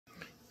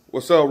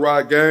What's up,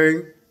 Rod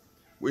Gang?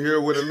 We're here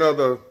with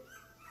another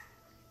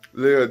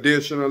little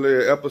additional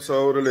little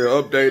episode, a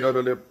little update of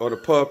the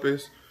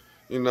puppies.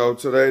 You know,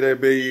 today they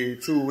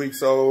be 2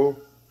 weeks old.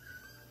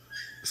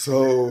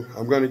 So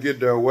I'm gonna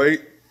get their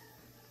weight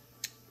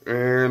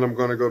and I'm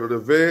gonna go to the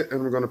vet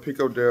and I'm gonna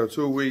pick up their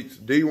 2 weeks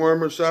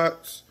dewormer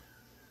shots.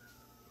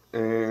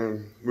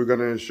 And we're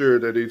gonna ensure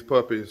that these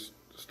puppies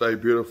stay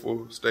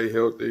beautiful, stay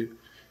healthy,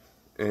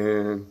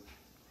 and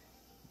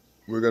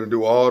we're gonna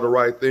do all the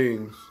right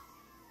things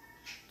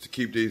to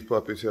keep these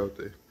puppies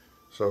healthy.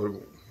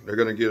 So they're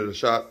gonna get a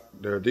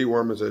shot, their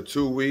dewormers at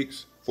 2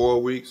 weeks,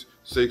 4 weeks,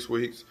 6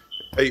 weeks,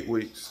 8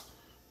 weeks.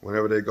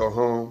 Whenever they go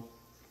home,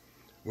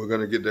 we're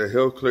gonna get their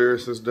health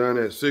clearances done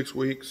at 6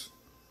 weeks.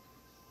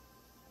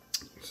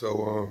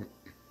 So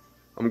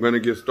I'm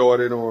gonna get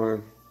started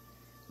on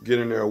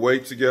getting their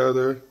weight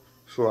together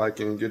so I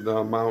can get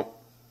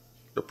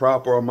the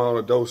proper amount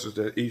of doses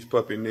that each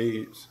puppy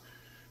needs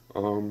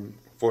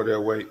for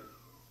their weight.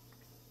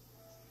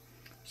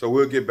 So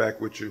we'll get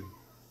back with you.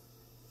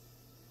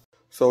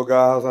 So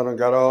guys, I done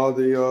got all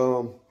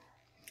the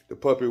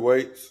puppy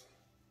weights.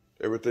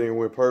 Everything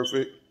went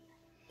perfect.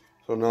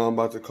 So now I'm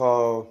about to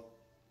call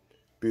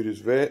Beauty's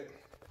vet.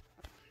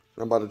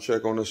 I'm about to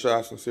check on the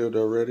shots and see if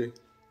they're ready.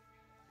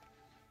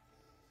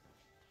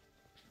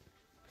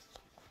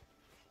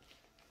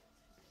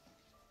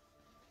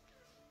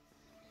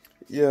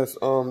 Yes,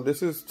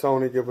 this is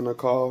Tony giving a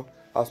call.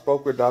 I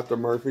spoke with Dr.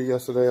 Murphy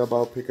yesterday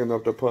about picking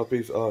up the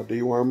puppies'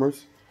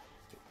 dewormers.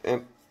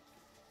 And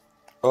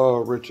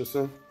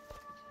Richardson,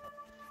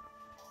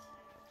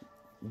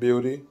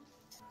 Beauty.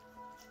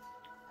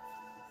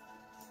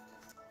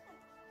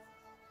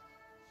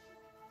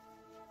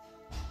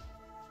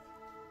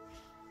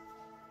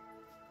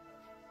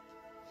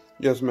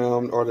 Yes,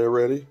 ma'am. Are they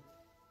ready?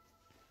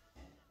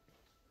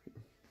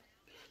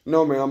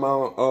 No, ma'am.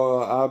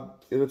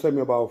 It'll take me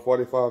about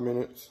 45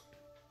 minutes.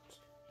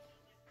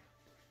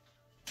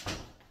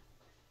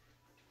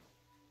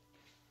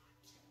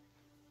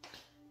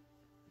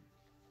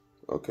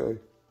 Okay.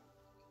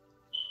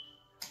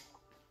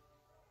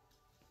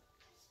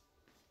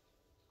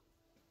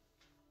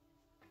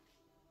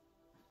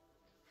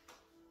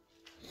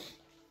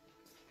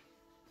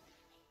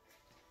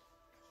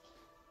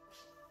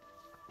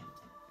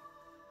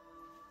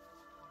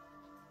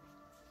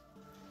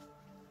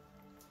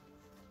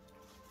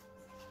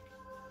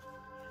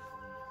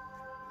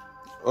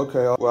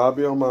 Okay, well, I'll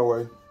be on my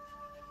way.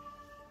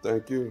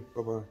 Thank you.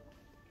 Bye-bye.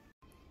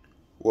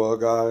 Well,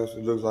 guys,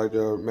 it looks like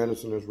their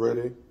medicine is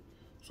ready.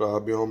 So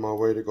I'll be on my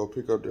way to go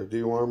pick up their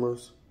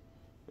dewormers.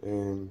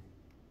 And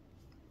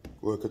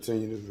we'll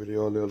continue this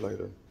video a little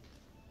later.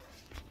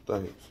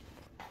 Thanks.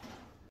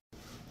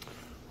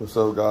 What's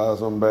up,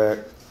 guys? I'm back.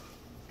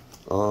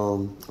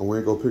 I'm going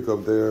to go pick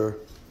up their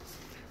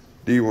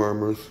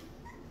dewormers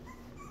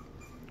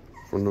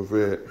from the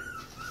vet.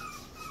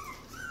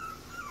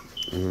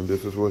 And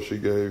this is what she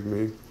gave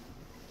me.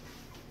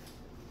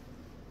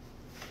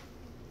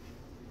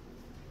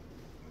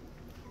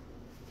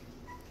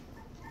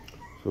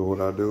 So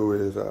what I do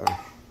is I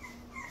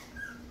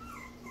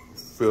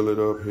fill it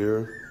up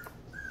here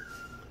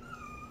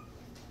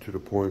to the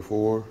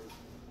 0.4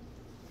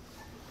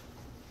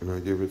 and I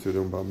give it to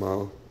them by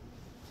mouth.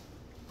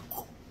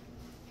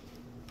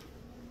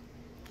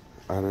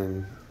 I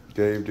done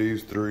gave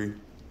these 3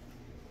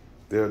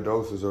 their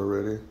doses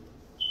already.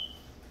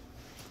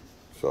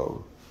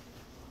 So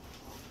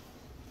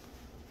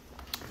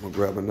I'm gonna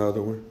grab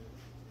another one.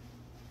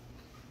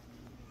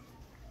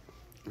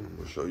 I'm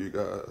gonna show you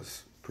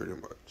guys pretty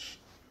much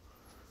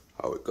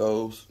how it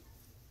goes.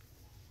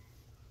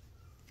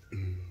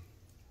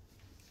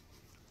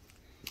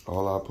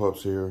 All our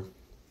pups here,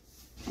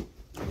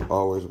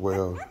 always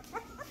well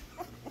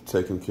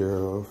taken care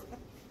of.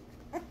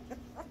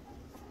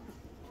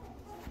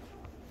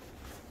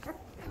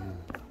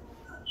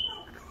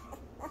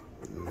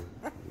 You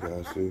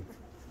guys see?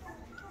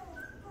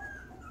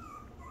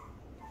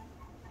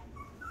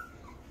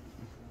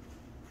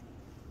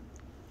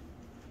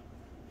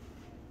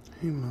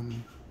 Hey, mama.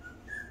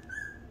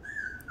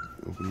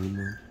 Open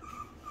your mouth.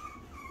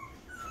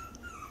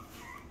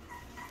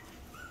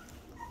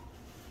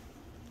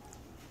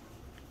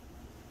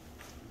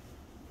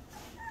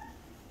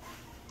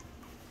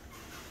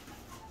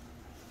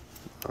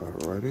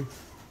 Alrighty.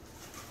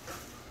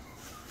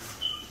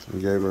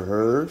 We gave her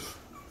hers.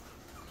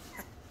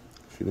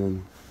 She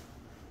done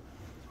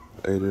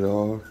ate it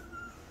all.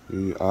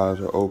 The eyes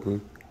are open.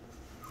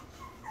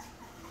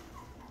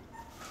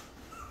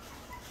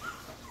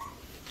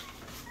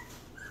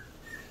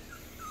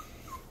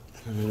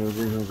 And then I'll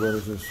bring her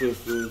brothers and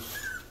sisters.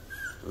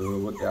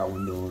 What that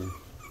one doing?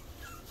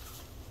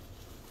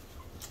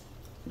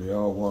 They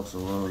all walks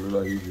around,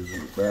 look like he's just in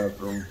the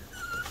bathroom.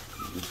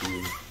 You can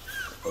see,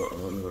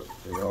 look,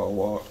 they all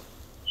walk.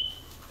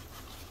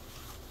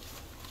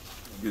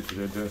 Get to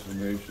their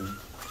destination.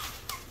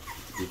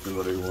 Get to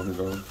where they want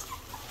to go.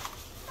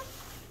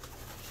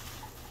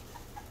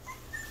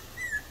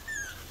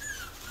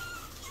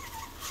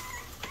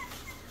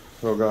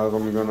 So guys,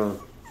 I'm gonna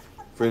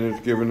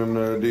finished giving them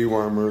the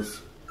dewormers.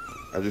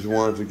 I just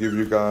wanted to give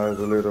you guys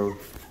a little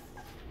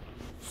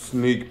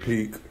sneak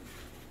peek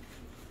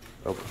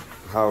of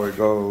how it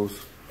goes.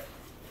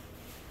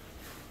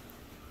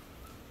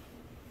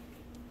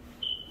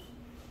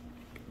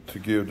 To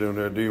give them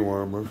their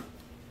dewormer.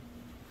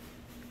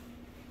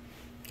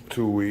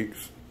 2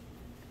 weeks.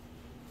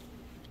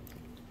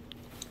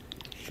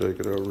 Shake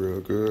it up real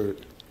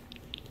good.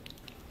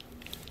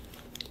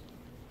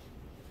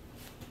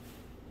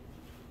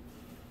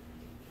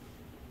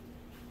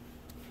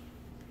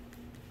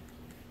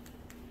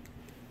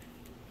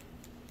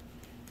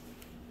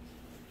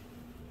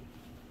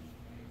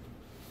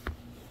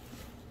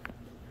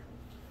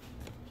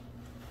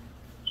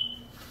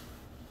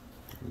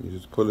 You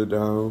just pull it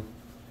down.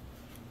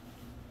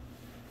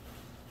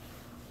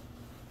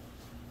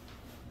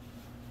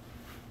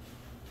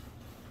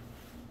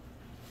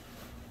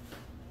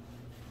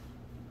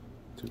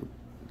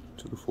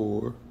 To the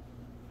 4.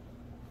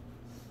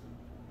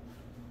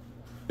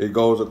 It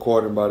goes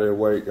according by their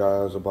weight,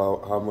 guys,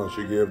 about how much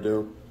you give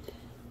them.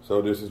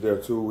 So this is their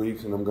 2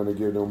 weeks, and I'm gonna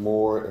give them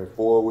more at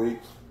 4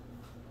 weeks,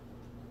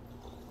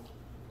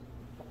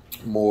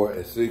 more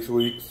at 6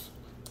 weeks,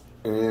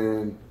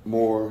 and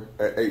more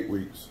at 8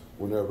 weeks,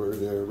 whenever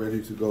they're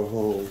ready to go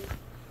home.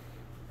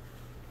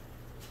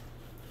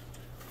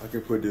 I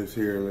can put this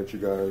here and let you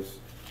guys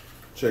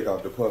check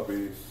out the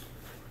puppies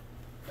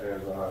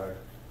as I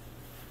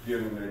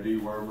give them their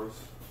dewormers.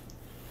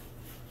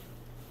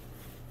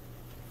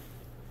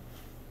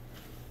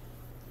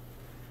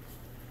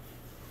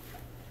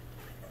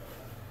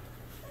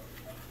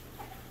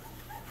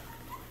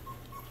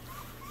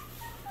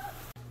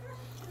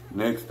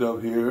 Next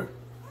up here,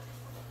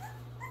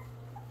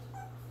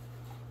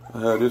 I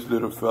have this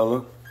little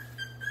fella,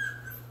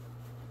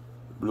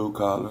 blue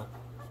collar.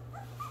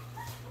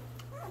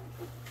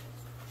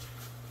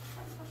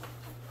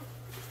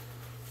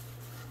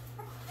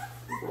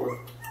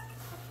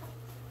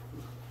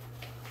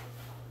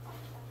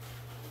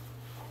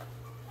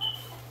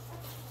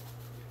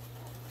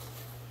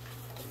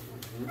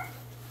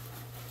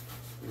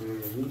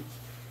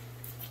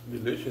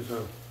 Delicious,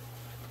 huh?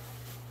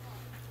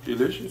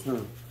 Delicious,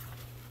 huh?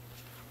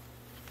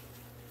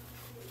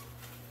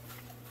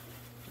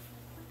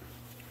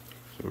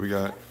 So we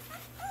got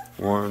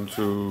 1,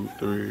 2,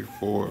 3,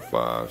 4,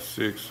 5,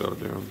 6 of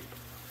them.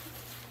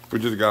 We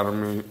just got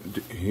them in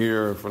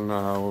here for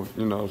now,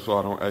 you know, so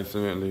I don't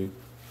accidentally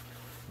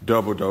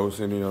double dose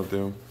any of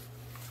them.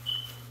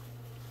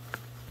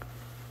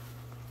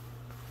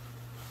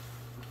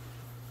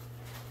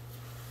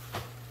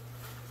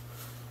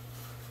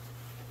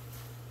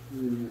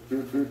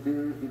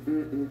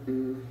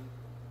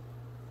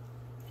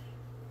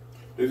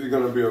 This is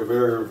gonna be a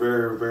very,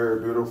 very, very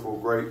beautiful,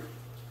 great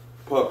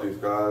puppies,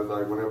 guys.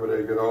 Like whenever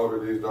they get older,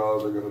 these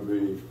dogs are gonna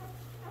be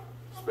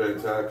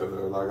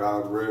spectacular. Like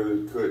I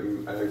really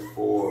couldn't ask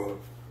for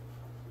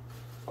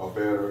a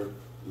better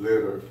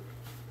litter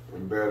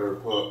and better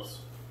pups,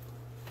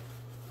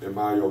 in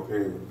my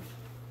opinion.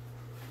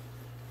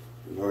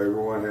 You know,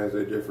 everyone has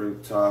a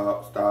different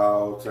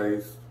style,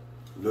 taste,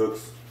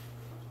 looks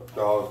of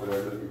dogs that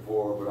they're looking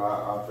for, but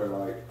I feel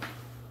like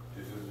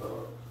this is an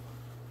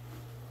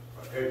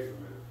excellent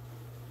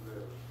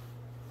litter.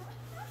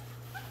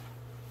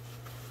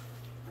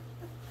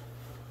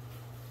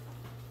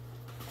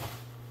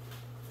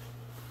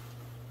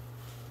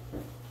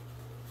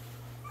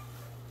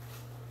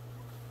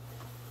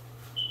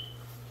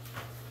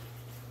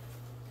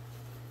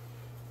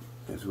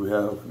 As we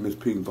have Miss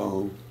Pink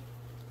Bone.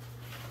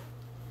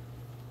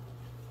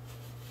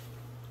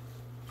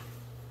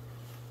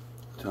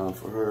 Time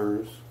for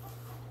hers.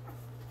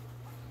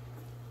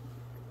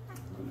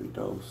 Really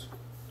dose.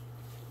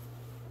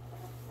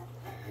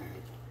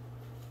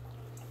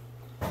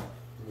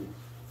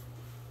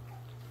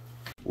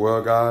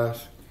 Well,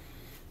 guys,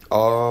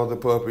 all the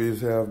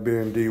puppies have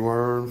been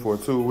dewormed for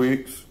 2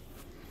 weeks.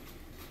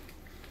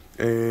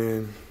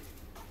 And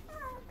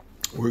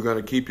we're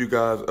gonna keep you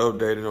guys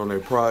updated on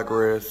their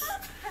progress,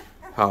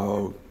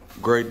 how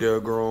great they're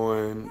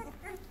growing,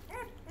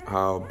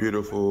 how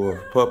beautiful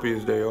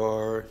puppies they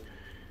are,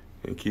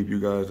 and keep you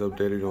guys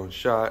updated on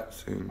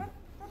shots and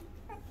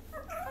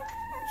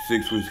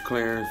 6 weeks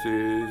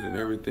clearances and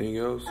everything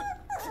else.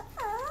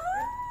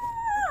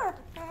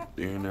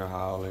 They're in there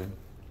howling.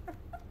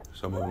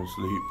 Some of them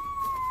sleep.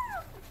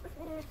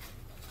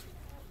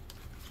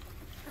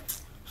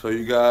 So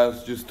you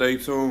guys just stay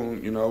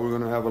tuned. You know, we're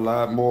gonna have a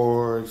lot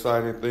more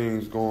exciting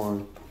things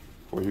going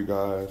for you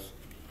guys.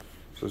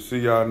 So see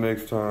y'all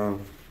next time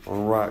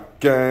on Rock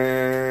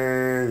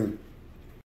Gang.